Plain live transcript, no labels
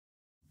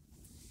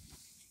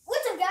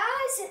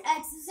Hi,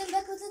 X's and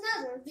back with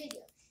another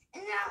video.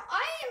 And now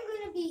I am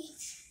going to be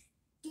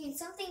doing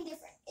something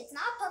different. It's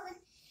not puppet,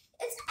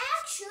 it's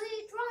actually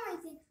a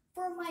drawing thing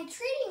for my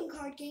trading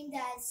card game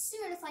that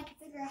soon, if I can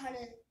figure out how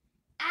to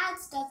add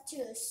stuff to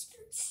a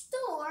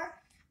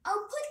store,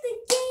 I'll put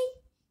the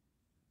game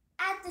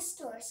at the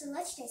store. So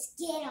let's just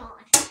get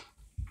on.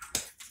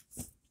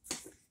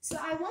 So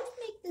I want to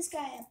make this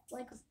guy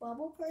like a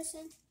bubble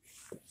person.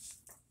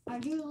 I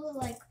do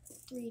like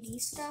 3D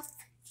stuff.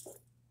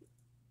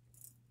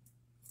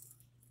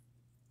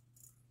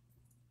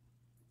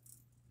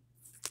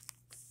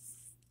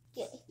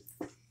 Okay.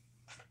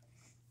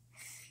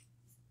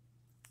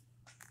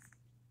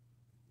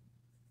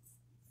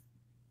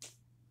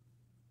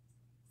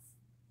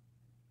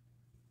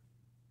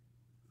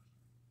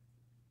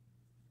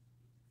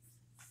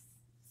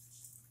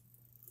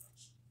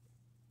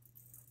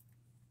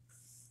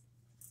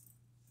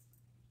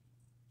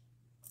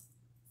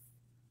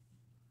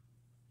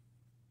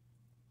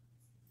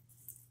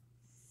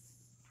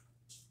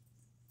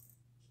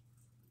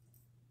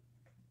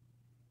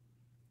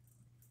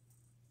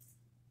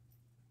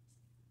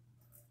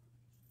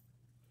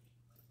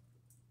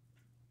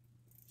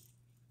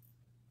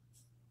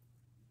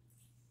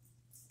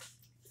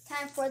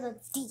 Time for the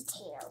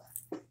detail.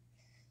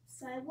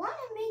 So I want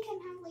to make him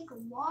have like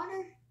a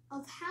water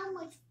of how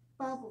much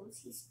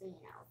bubbles he's spitting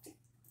out.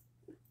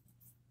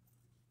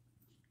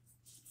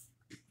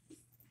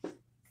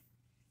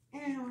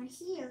 And on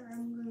here,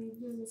 I'm going to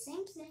do the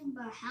same thing,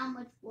 but how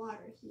much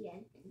water he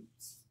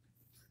emits.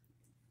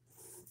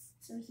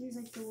 So here's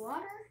like the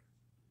water.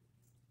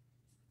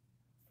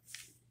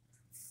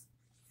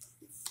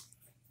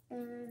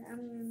 And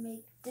I'm going to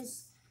make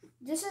this.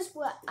 This is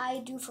what I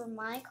do for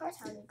my cards,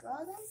 how to draw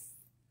them.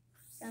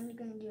 So I'm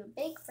going to do a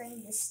big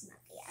frame. This is not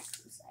the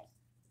actual side.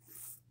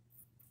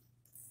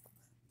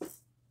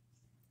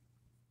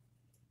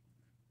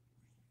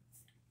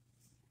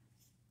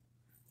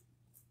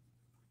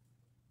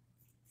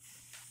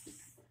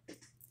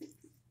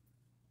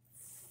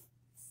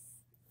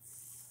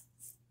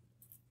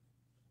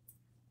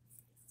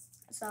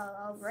 So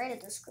I'll write a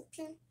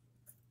description.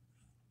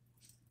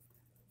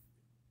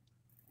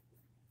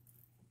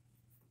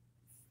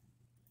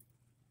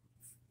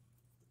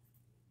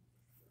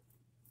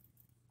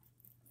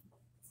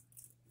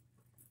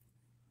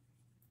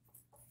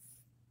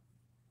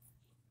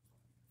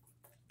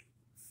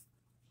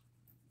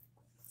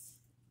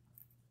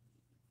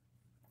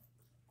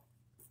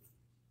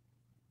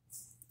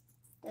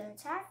 The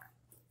attack.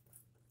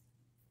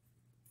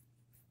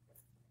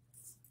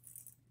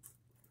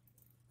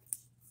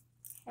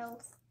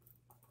 Health.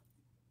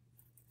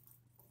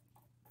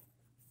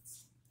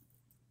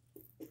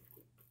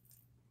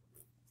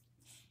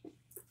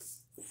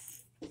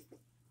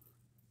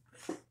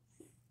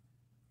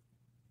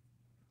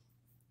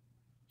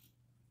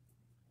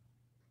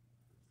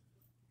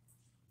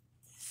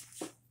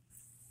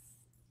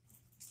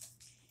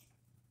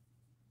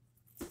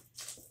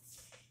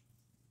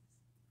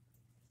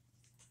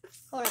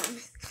 Hold on.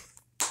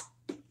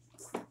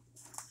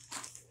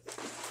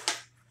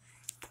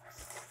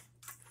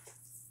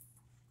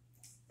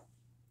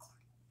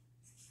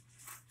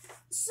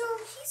 So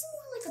he's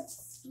more like a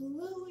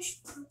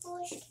bluish,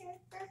 purplish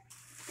character.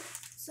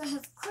 So I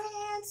have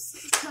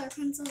crayons, color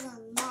pencils,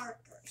 and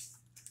markers.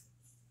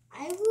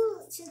 I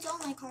will, since all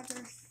my cards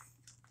are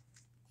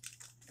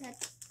got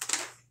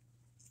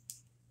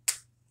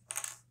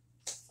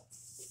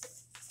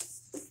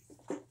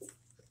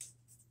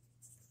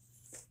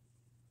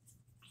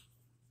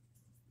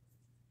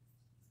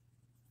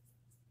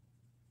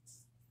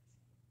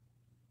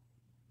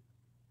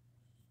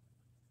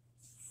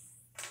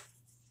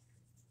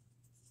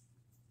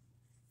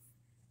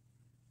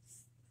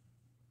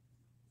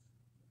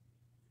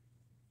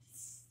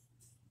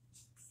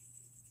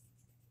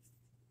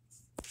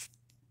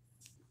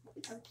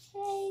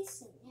okay,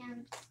 so now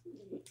I'm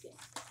going to get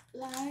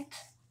black.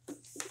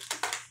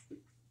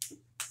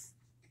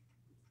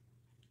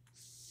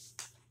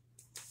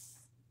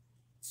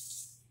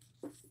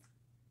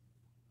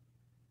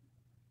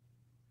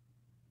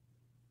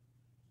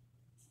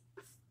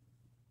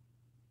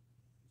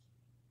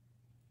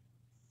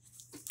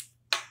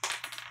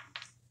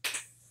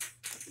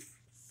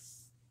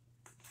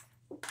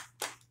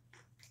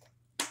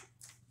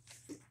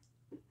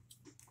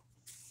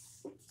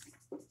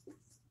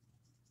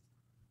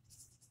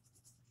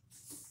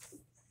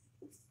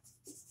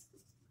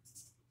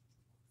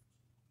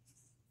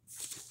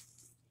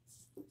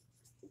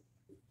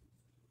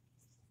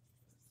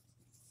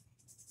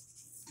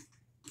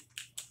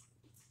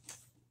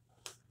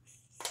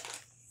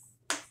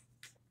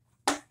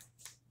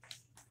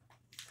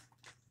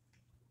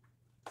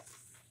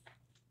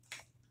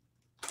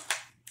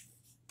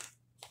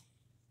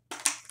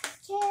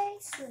 Okay,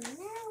 so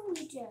now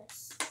we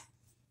just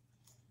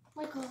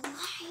like a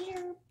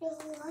lighter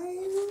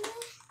balloon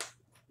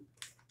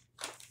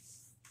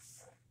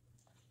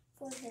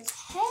for his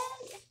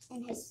head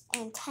and his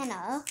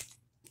antenna.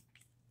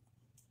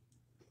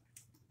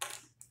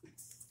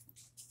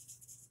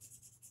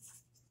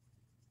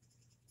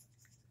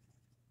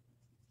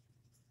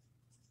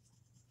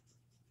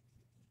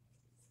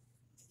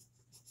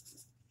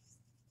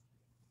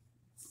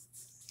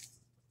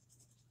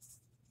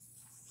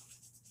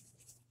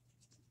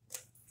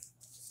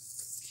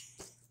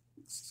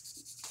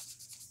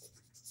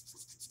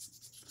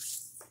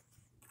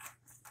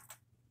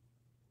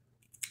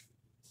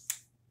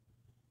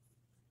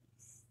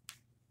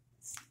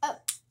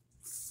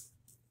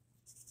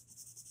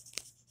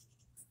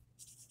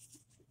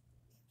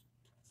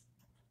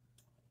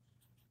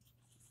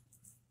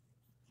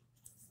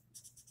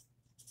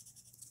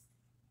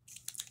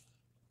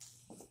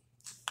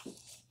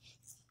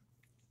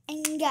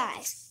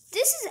 guys,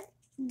 this is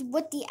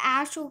what the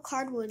actual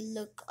card would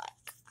look like.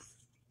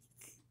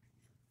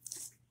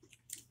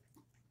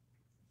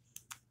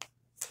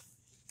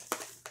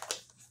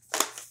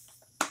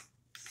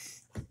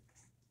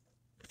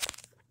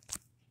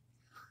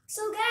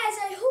 So guys,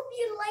 I hope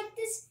you like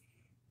this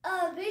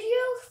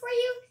video for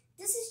you.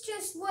 This is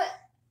just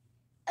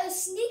a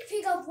sneak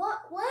peek of what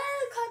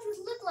a card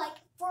would look like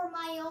for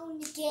my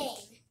own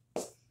game.